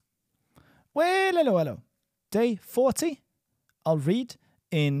hello. Day 40. I'll read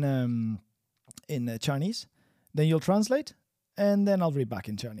in Chinese. Then you'll translate. And then I'll read back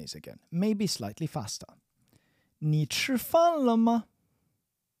in Chinese again. Maybe slightly faster. 你吃饭了吗?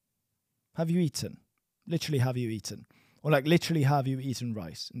 Have you eaten? Literally, have you eaten? Or like literally, have you eaten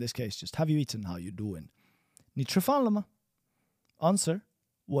rice? In this case, just have you eaten? How you doing? 你吃饭了吗? Answer.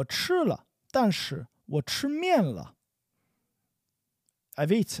 我吃了，但是我吃面了。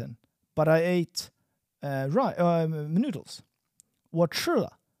I've eaten, but I ate noodles. 我吃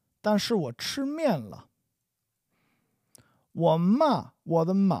了，但是我吃面了。我骂我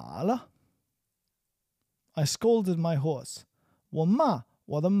的马了。I scolded my horse. 我骂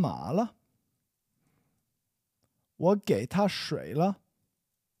我的马了。我给他水了。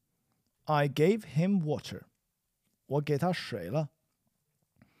I gave him water. 我给他水了。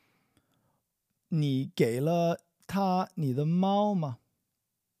你给了他你的猫吗？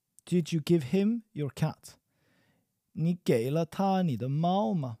 Did you give him your cat? 你给了他你的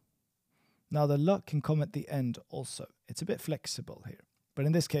猫吗? Now the "了" can come at the end also. It's a bit flexible here. But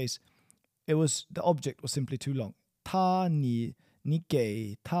in this case, the object was simply too long. 你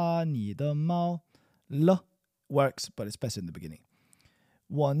给他你的猫了 works, but it's better in the beginning.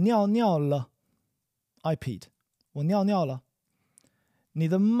 我尿尿了 I peed. 我尿尿了。你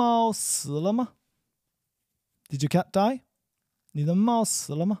的猫死了吗? Did your cat die? 你的猫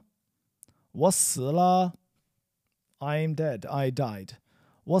死了吗? 我死了。I'm dead. I died.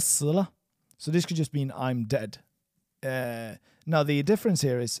 我死了。So this could just mean I'm dead. Now the difference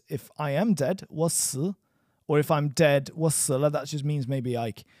here is if I am dead, 我死, or if I'm dead, 我死了, that just means maybe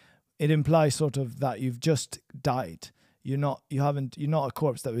like it implies sort of that you've just died. You're not a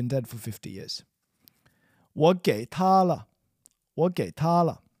corpse that's been dead for 50 years. 我给他了。我给他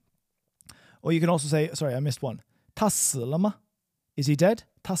了。Or you can also say, sorry, I missed one. 他死了吗? Is he dead?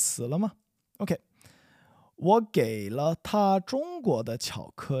 他死了吗? Okay. 我给了他中国的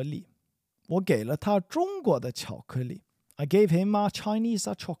巧克力。我给了他中国的巧克力。I gave him a Chinese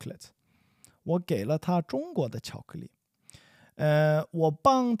chocolate. 我给了他中国的巧克力。我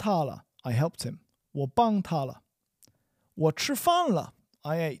帮他了。I helped him. 我帮他了。我吃饭了。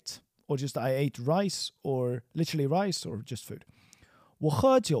I ate. Or just I ate rice, or literally rice, or just food. 我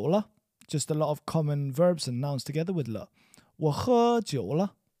喝酒了。Just a lot of common verbs and nouns together with 了。我喝酒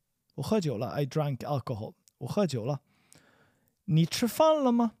了。我喝酒了。I drank alcohol. 我喝酒了。你吃饭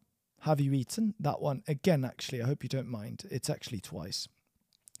了吗? Have you eaten? That one, again, actually, I hope you don't mind. It's actually twice.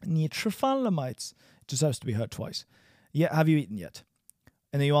 你吃饭了吗? It deserves to be heard twice. Yeah, have you eaten yet?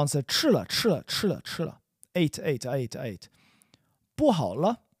 And then you answer, 吃了。Ate. I ate. 不好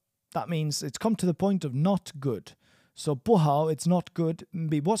了. That means it's come to the point of not good. So 不好, it's not good.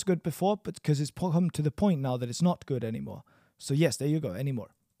 It was good before, but because it's come to the point now that it's not good anymore. So yes, there you go,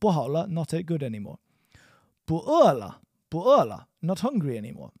 anymore. 不好了, not good anymore. 不饿了, not hungry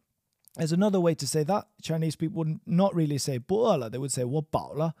anymore. There's another way to say that. Chinese people would not really say 不饿了, they would say 我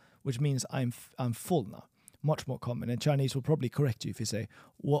饱了, which means I'm full now. Much more common. And Chinese will probably correct you if you say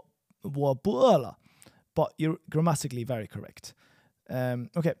我不饿了. But you're grammatically very correct.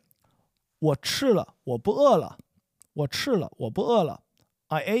 Okay. 我吃了，我不饿了。我吃了，我不饿了。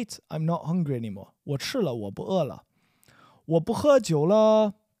I ate, I'm not hungry anymore. 我吃了，我不饿了。我不喝酒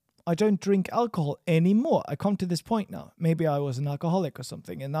了。I don't drink alcohol anymore. I come to this point now. Maybe I was an alcoholic or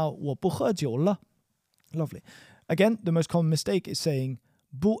something, and now 我不喝酒了. Lovely. Again, the most common mistake is saying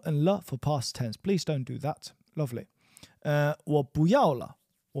不 and 了 for past tense. Please don't do that. Lovely. 我不要了。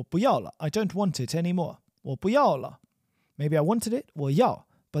我不要了。I don't want it anymore. 我不要了。Maybe I wanted it. 我要。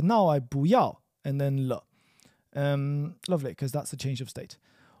But now I 不要 and then 了. Lovely, because that's a change of state.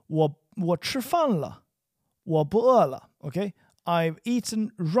 我吃饭了。我不饿了. Okay? I've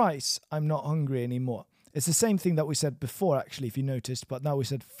eaten rice. I'm not hungry anymore. It's the same thing that we said before, actually, if you noticed, but now we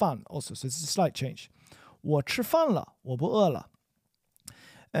said 饭 also, so it's a slight change. 我吃饭了。我不饿了。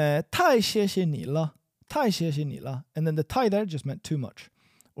太谢谢你了。太谢谢你了. And then the 太 there just meant too much.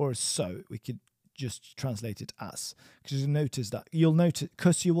 Or so, we could just translate it as. Because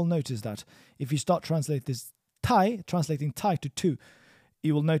you will notice that if you start translating tai to two,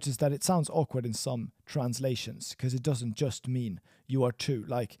 you will notice that it sounds awkward in some translations because it doesn't just mean you are two.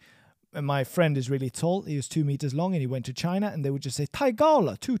 Like, my friend is really tall. He was 2 meters long and he went to China and they would just say, 太高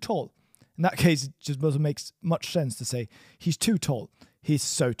了, too tall. In that case, it just doesn't make much sense to say, he's too tall. He's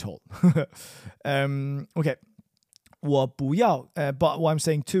so tall. Okay. 我不要, but what I'm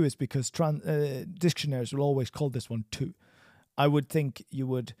saying too is because dictionaries will always call this one too. I would think you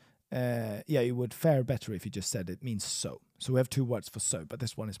would fare better if you just said it means so. So we have two words for so, but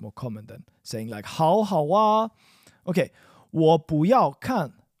this one is more common than saying like 好啊. Okay. 我不要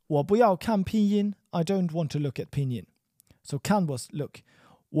看我不要看拼音 I don't want to look at 拼音 So 看 was look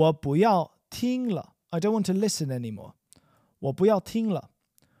我不要听了 I don't want to listen anymore 我不要听了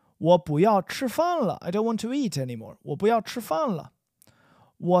我不要吃饭了 I don't want to eat anymore 我不要吃饭了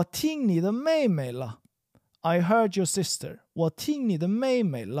我听你的妹妹了 I heard your sister 我听你的妹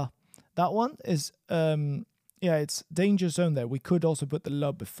妹了 That one is yeah, it's danger zone there. We could also put the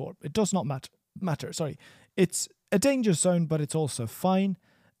la before. It does not matter. Sorry. It's a danger zone, but it's also fine.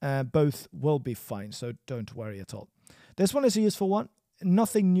 Both will be fine, so don't worry at all. This one is a useful one.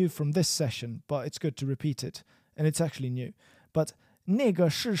 Nothing new from this session, but it's good to repeat it. And it's actually new. But 那个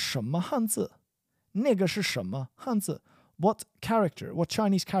是什么汉字?那个是什么汉字? What character, what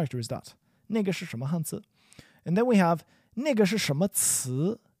Chinese character is that? 那个是什么汉字? And then we have 那个是什么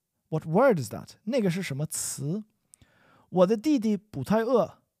词? What word is that? 那个是什么词? 我的弟弟不太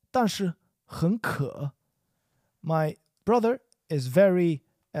饿，但是很渴。My brother is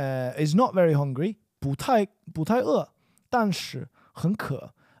not very hungry. 不太饿，但是很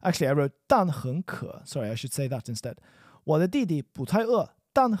渴。Actually, I wrote 但很渴。Sorry, I should say that instead. 我的弟弟不太饿，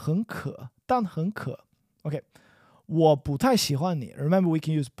但很渴。Okay. 我不太喜欢你。Remember, we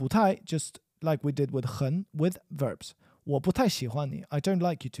can use 不太 just like we did with 很 with verbs. 我不太喜欢你 I don't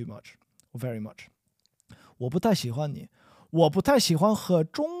like you too much or very much 我不太喜欢你我不太喜欢喝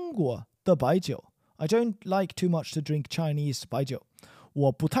中国的白酒 I don't like too much to drink Chinese 白酒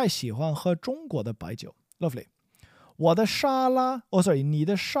我不太喜欢喝中国的白酒 Lovely 我的沙拉你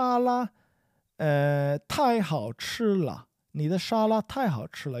的沙拉太好吃了你的沙拉太好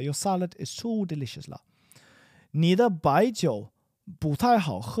吃了 Your salad is too delicious 了你的白酒不太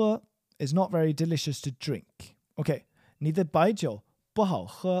好喝 is not very delicious to drink Okay你的白酒不好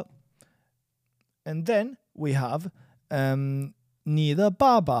喝 And then we have 你的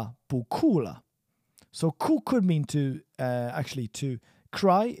爸爸不哭了 So 哭 could mean to actually to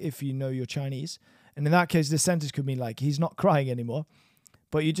cry if you know your Chinese And in that case this sentence could mean like he's not crying anymore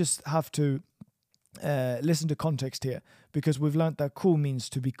But you just have to listen to context here Because we've learned that cool means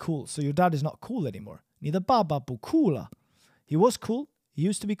to be cool So your dad is not cool anymore 你的爸爸不哭了 He was cool He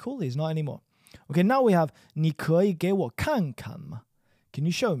used to be cool He's not anymore Okay, now we have 你可以给我看看吗 Can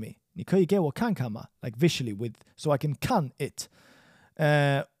you show me? 你可以给我看看吗 Like visually with so I can 看 it.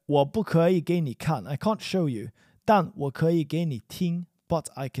 我不可以给你看 I can't show you. 但我可以给你听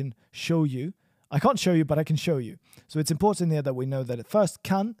But I can show you. I can't show you, but I can show you. So it's important here that we know that the first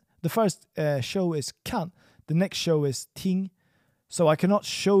show is 看 The next show is 听 So I cannot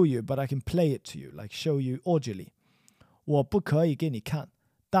show you, but I can play it to you. Like show you audibly. 我不可以给你看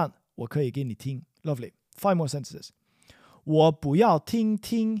但我可以给你听 Lovely. 5 more sentences. 我不要听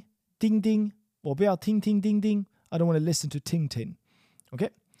听叮叮我不要听听叮叮 I don't want to listen to ting ting. Okay?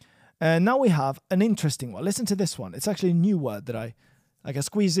 And now we have an interesting one. Listen to this one. It's actually a new word that I can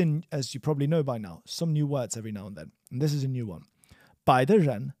squeeze in, as you probably know by now, some new words every now and then. And this is a new one. 摆的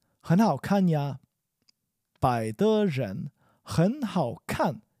人很好看呀摆的人很好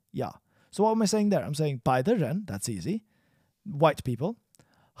看呀 So what am I saying there? I'm saying 摆的人 that's easy. White people.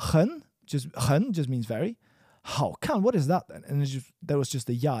 很 just means very. 好看 what is that then? And there was just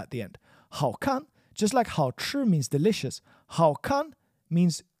the ya at the end. 好看 just like 好吃 means delicious. 好看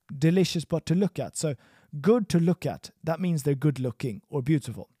means delicious but to look at. So good to look at. That means they're good looking or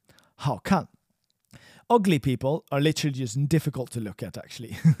beautiful. 好看 Ugly people are literally just difficult to look at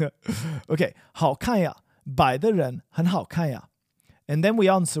actually. Okay, 好看呀摆的人很好看呀 And then we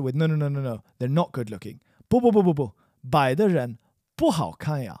answer with no. They're not good looking. 不摆的人不好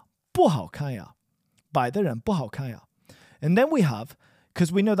看呀不好看呀摆的人不好看呀 And then we have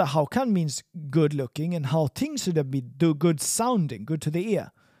because we know that 好看 means good looking and 好听 should be good sounding, good to the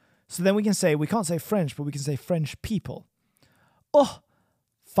ear. So then we can't say French, but we can say French people.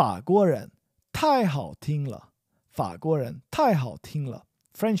 法国人太好听了法国人太好听了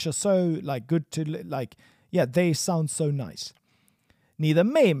French are so like good to like yeah they sound so nice 你的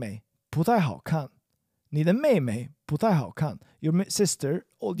妹妹不太好看你的妹妹不太好看 Your sister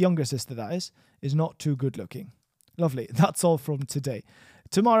or younger sister that is not too good looking Lovely. That's all from today.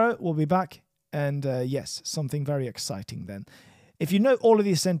 Tomorrow we'll be back and yes, something very exciting then. If you know all of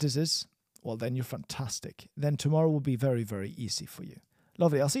these sentences, well then you're fantastic. Then tomorrow will be very, very easy for you.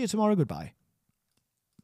 Lovely. I'll see you tomorrow. Goodbye.